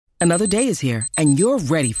Another day is here, and you're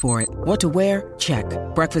ready for it. What to wear? Check.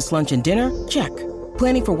 Breakfast, lunch, and dinner? Check.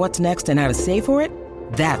 Planning for what's next and how to save for it?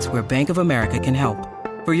 That's where Bank of America can help.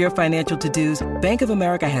 For your financial to-dos, Bank of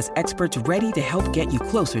America has experts ready to help get you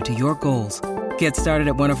closer to your goals. Get started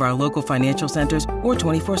at one of our local financial centers or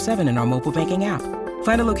 24/7 in our mobile banking app.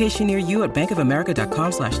 Find a location near you at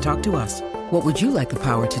bankofamerica.com/talktous. What would you like the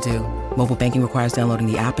power to do? Mobile banking requires downloading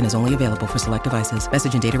the app and is only available for select devices.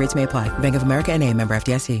 Message and data rates may apply. Bank of America N.A., member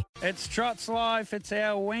FDIC. It's Trots Life. It's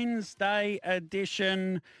our Wednesday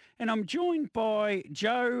edition. And I'm joined by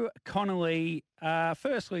Joe Connolly.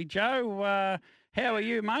 Firstly, Joe, how are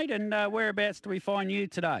you, mate? And whereabouts do we find you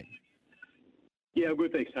today? Yeah,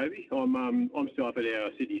 good. Thanks, Toby. I'm still up at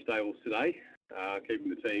our Sydney stables today, keeping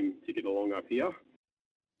the team ticking along up here.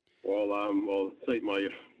 While Seat, my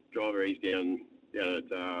driver, he's down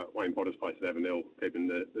at Wayne Potter's place at Avondale, keeping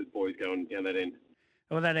the boys going down that end.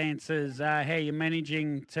 Well, that answers how you're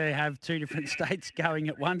managing to have two different states going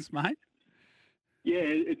at once, mate. Yeah,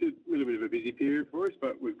 it's a little bit of a busy period for us,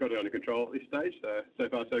 but we've got it under control at this stage. So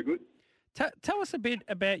far, so good. Tell us a bit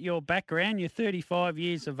about your background. You're 35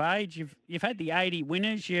 years of age. You've had the 80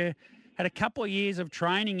 winners. You had a couple of years of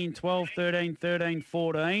training in 12, 13, 13,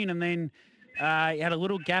 14, and then you had a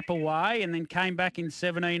little gap away and then came back in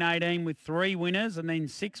 17, 18 with 3 winners and then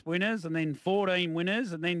 6 winners and then 14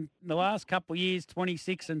 winners and then the last couple of years,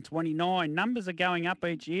 26 and 29. Numbers are going up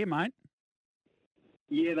each year, mate.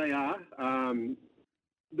 Yeah, they are.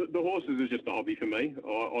 The horses are just a hobby for me.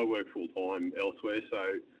 I work full-time elsewhere,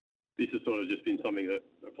 so this has sort of just been something that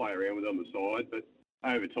I play around with on the side. But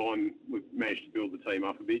over time, we've managed to build the team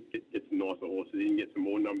up a bit, get some nicer horses in, get some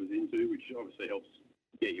more numbers into, which obviously helps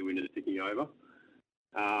get your winners ticking over.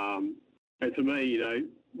 And for me,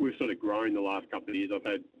 we've sort of grown the last couple of years. I've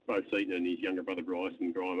had both Seaton and his younger brother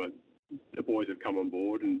Bryson Grimer. The boys have come on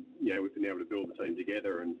board and, we've been able to build the team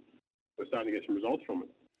together and we're starting to get some results from it.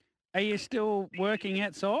 Are you still working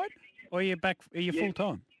outside or are you full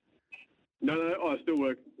time? No, I still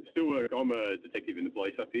work. I'm a detective in the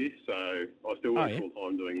police up here, so I still work full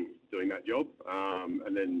time doing that job.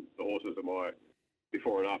 And then the horses are my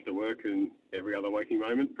before and after work and every other waking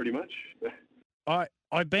moment, pretty much. I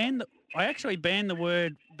actually banned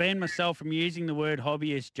myself from using the word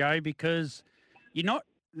hobbyist, Joe, because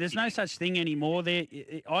there's no such thing anymore.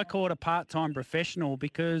 I call it a part-time professional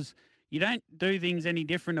because you don't do things any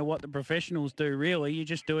different to what the professionals do, really. You're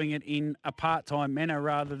just doing it in a part-time manner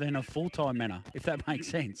rather than a full-time manner, if that makes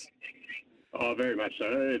sense. Oh, very much so.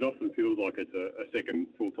 It often feels like it's a second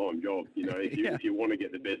full-time job. If you want to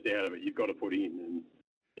get the best out of it, you've got to put in. And,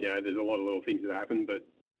 there's a lot of little things that happen. But,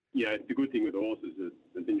 the good thing with the horses is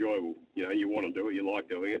it's enjoyable. You want to do it, you like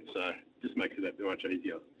doing it, so it just makes it that much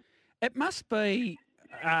easier. It must be...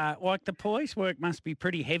 like the police work must be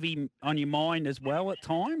pretty heavy on your mind as well at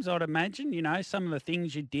times, I'd imagine, some of the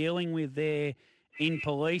things you're dealing with there in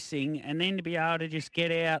policing, and then to be able to just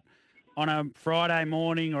get out on a Friday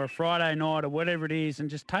morning or a Friday night or whatever it is and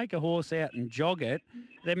just take a horse out and jog it,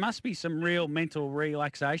 there must be some real mental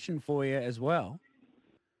relaxation for you as well.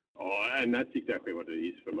 Oh, and that's exactly what it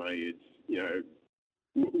is for me. It's,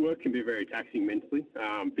 work can be very taxing mentally,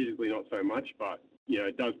 physically not so much, but,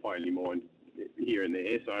 it does play in your mind here and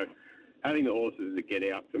there. So having the horses that get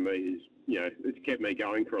out for me is, it's kept me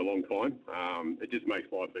going for a long time. It just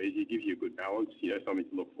makes life easier, gives you a good balance, something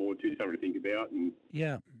to look forward to, something to think about. And,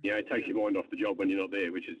 it takes your mind off the job when you're not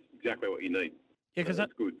there, which is exactly what you need. Yeah, because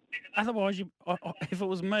that's good. Otherwise, if it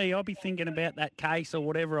was me, I'd be thinking about that case or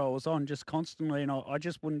whatever I was on just constantly, and I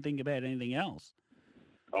just wouldn't think about anything else.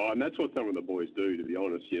 Oh, and that's what some of the boys do, to be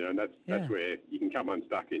honest, and that's where you can come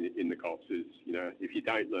unstuck in the cops is, if you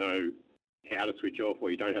don't know how to switch off or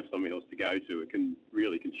you don't have something else to go to, it can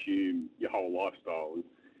really consume your whole lifestyle. And,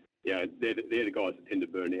 they're the guys that tend to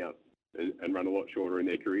burn out and run a lot shorter in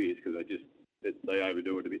their careers because they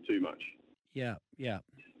overdo it a bit too much. Yeah.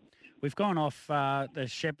 We've gone off the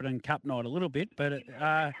Shepparton Cup night a little bit, but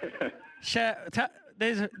there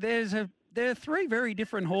are 3 very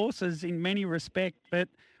different horses in many respects, but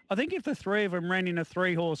I think if the 3 of them ran in a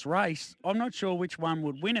 3-horse race, I'm not sure which one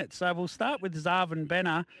would win it. So we'll start with Zarvin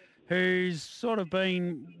Banner, who's sort of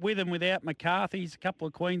been with and without McCarthy's a couple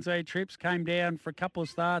of Queensland trips, came down for a couple of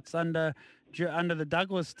starts under the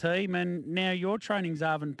Douglas team, and now you're training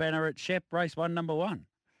Zarvin Banner at Shep, race 1, number 1.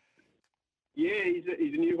 Yeah, he's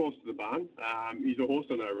a new horse to the barn. He's a horse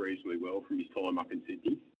I know reasonably well from his time up in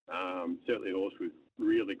Sydney. Certainly a horse with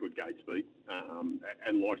really good gate speed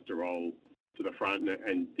and likes to roll to the front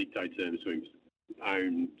and dictate terms to his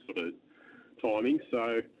own sort of timing.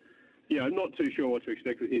 So, I'm not too sure what to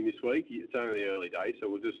expect with him this week. It's only the early days, so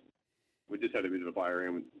we just had a bit of a play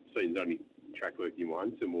around with season's only track worked him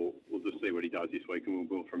once, and we'll just see what he does this week, and we'll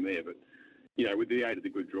build from there. But you know, with the aid of the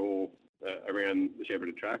good draw around the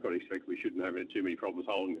Shepparton track, I expect we shouldn't have too many problems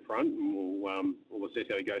holding the front, and we'll assess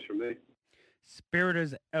how he goes from there.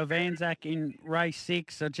 Spirit of Anzac in race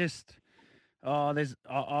 6 are just.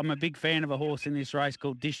 I'm a big fan of a horse in this race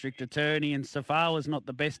called District Attorney, and Safala's not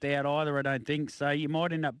the best out either, I don't think. So you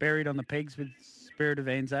might end up buried on the pegs with Spirit of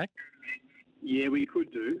Anzac. Yeah, we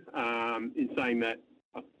could do. In saying that,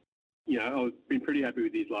 you know, I've been pretty happy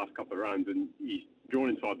with his last couple of runs, and he's drawn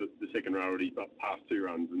inside the second row already, but past 2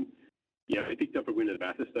 runs. And, you know, he picked up a win at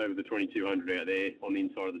Bathurst over the 2200 out there on the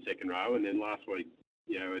inside of the second row. And then last week,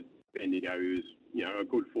 you know, at Bendigo, he was, you know, a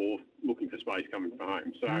good 4th, looking for space coming from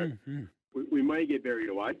home. So we may get buried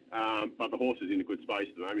away, but the horse is in a good space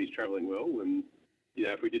at the moment. He's travelling well, and you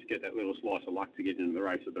know, if we just get that little slice of luck to get into the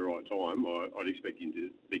race at the right time, I'd expect him to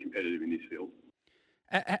be competitive in this field.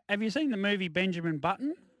 Have you seen the movie Benjamin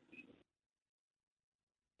Button?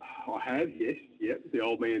 I have, yes. Yep, the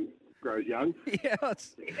old man grows young. Yeah,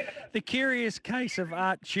 it's the curious case of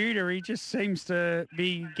Art Tudor. He just seems to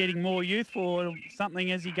be getting more youthful or something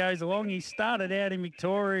as he goes along. He started out in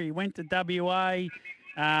Victoria. He went to WA.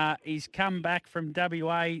 He's come back from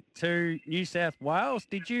WA to New South Wales.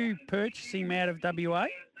 Did you purchase him out of WA?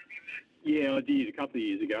 Yeah, I did a couple of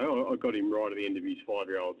years ago. I got him right at the end of his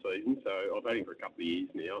 5-year-old season, so I've had him for a couple of years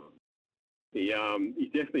now.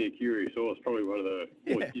 He's definitely a curious horse, probably one of the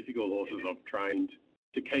more difficult horses I've trained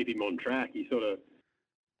to keep him on track. He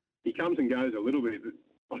comes and goes a little bit,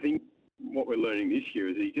 but I think what we're learning this year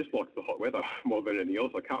is he just likes the hot weather more than anything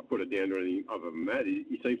else. I can't put it down to anything other than that.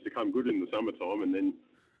 He seems to come good in the summertime and then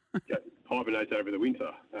hibernates over the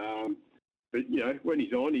winter. But, you know, when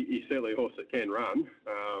he's on, he's certainly a horse that can run.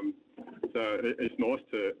 So it's nice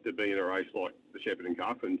to be in a race like the Shepparton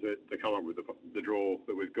Cup and to come up with the draw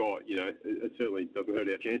that we've got. You know, it certainly doesn't hurt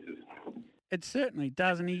our chances. It certainly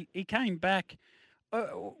doesn't. He came back.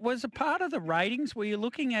 Was a part of the ratings, were you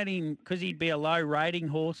looking at him because he'd be a low rating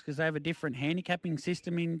horse because they have a different handicapping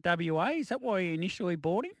system in WA? Is that why you initially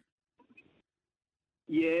bought him?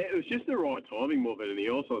 Yeah, it was just the right timing more than anything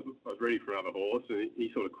else. I was ready for another horse, and he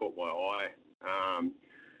sort of caught my eye.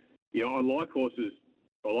 You know, I like horses.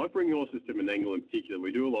 I like bringing horses to Menangle in particular.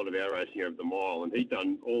 We do a lot of our racing over the mile, and he'd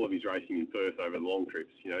done all of his racing in Perth over the long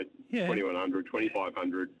trips, you know, 2100,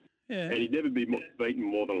 2500. Yeah. And he'd never be beaten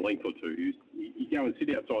more than a length or two. He'd go and sit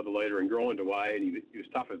outside the leader and grind away, and he was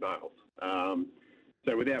tough as nails.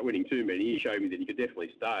 So without winning too many, he showed me that he could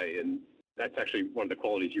definitely stay, and that's actually one of the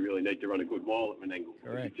qualities you really need to run a good mile at Menangle.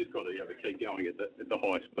 Correct. You've just got to keep going at the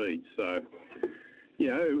high speed. So, you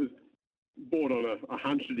know, it was bought on a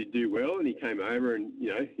hunch that he'd do well, and he came over and,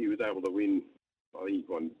 you know, he was able to win. I think he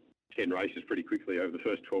won 10 races pretty quickly over the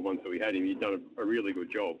first 12 months that we had him. He'd done a really good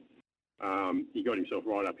job. He got himself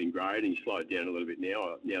right up in grade, and he's slowed down a little bit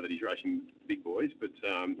now that he's racing big boys, but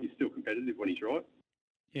he's still competitive when he's right.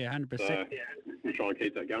 Yeah, 100%. So we'll try and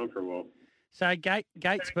keep that going for a while. So gate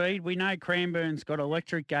speed, we know Cranbourne's got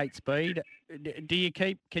electric gate speed. Can you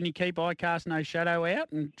keep iCast No Shadow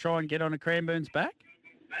out and try and get on a Cranbourne's back?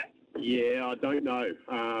 Yeah, I don't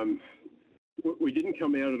know. We didn't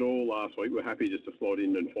come out at all last week. We're happy just to slide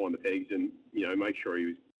in and find the pegs and, you know, make sure he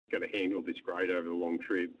was going to handle this grade over the long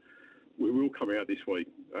trip. We will come out this week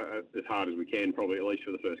as hard as we can, probably at least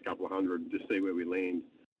for the first couple of hundred, to see where we land.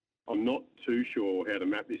 I'm not too sure how to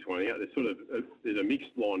map this one out. There's a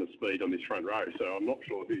mixed line of speed on this front row, so I'm not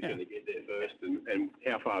sure who's going to get there first and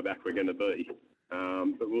how far back we're going to be.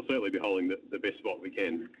 But we'll certainly be holding the best spot we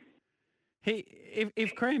can.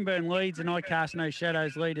 If Cranbourne leads and iCast No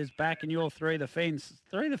Shadows leaders back and you're through the fence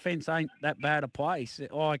ain't that bad a place.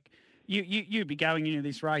 Like you'd be going into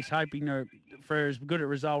this race hoping for as good a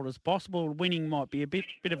result as possible. Winning might be a bit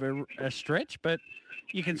of a stretch, but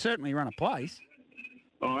you can certainly run a place.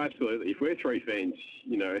 Oh, absolutely. If we're three fans,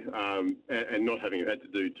 you know, and not having had to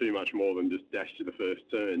do too much more than just dash to the first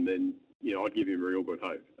turn, then, you know, I'd give him real good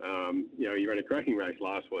hope. You know, he ran a cracking race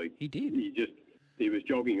last week. He did. He was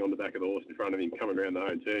jogging on the back of the horse in front of him, coming around the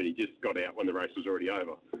home turn. He just got out when the race was already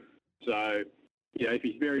over. So, you know, if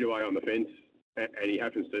he's buried away on the fence and he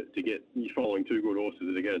happens to get, he's following two good horses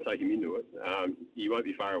that are going to take him into it, he won't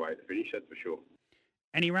be far away at the finish, that's for sure.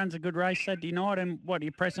 And he runs a good race Saturday night, and do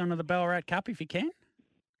you press onto the Ballarat Cup if you can?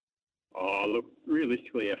 Oh, look,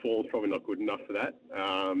 realistically, our form's probably not good enough for that.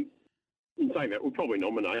 In saying that, we'll probably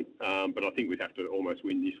nominate, but I think we'd have to almost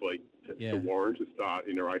win this week to warrant a start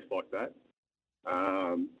in a race like that.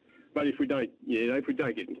 But if we don't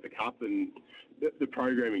get into the Cup, and the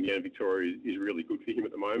programming down in Victoria is really good for him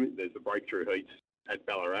at the moment. There's the breakthrough heats at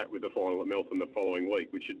Ballarat with the final at Melton the following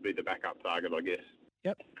week, which should be the backup target, I guess.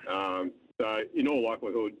 Yep. So in all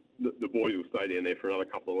likelihood, the boys will stay down there for another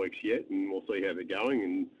couple of weeks yet, and we'll see how they're going,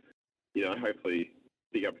 and hopefully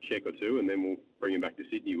pick up a check or two, and then we'll bring them back to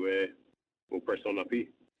Sydney where we'll press on up here.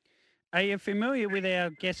 Are you familiar with our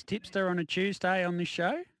guest tipster on a Tuesday on this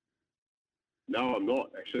show? No, I'm not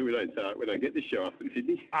actually. We don't get this show up in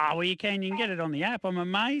Sydney. Oh, well, you can get it on the app. I'm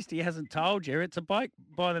amazed he hasn't told you. It's a bloke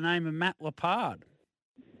by the name of Matt Lepard.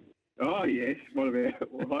 Oh yes, what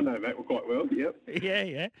about? Well, I know Matt quite well. Yep.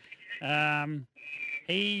 Yeah.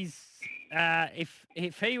 He's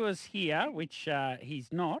if he was here, which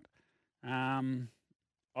he's not, I'm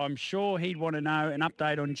sure he'd want to know an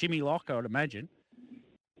update on Jimmy Locke, I would imagine.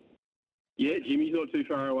 Yeah, Jimmy's not too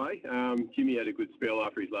far away. Jimmy had a good spell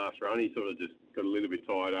after his last run. He sort of just got a little bit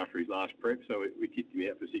tired after his last prep, so we kicked him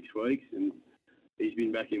out for 6 weeks, and he's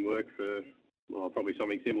been back in work for probably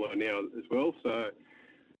something similar now as well. So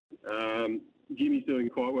Jimmy's doing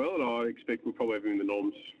quite well, and I expect we'll probably have him in the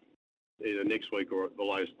noms either next week or at the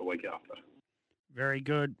latest the week after. Very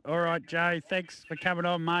good. All right, Joe, thanks for coming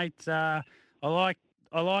on, mate. I like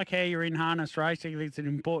how you're in harness racing. I think it's an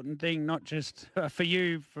important thing, not just for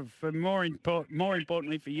you, for more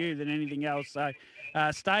importantly for you than anything else. So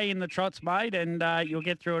stay in the trots, mate, and you'll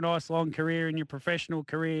get through a nice long career in your professional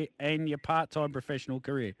career and your part-time professional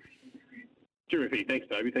career. Terrific. Thanks,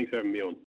 Toby. Thanks for having me on.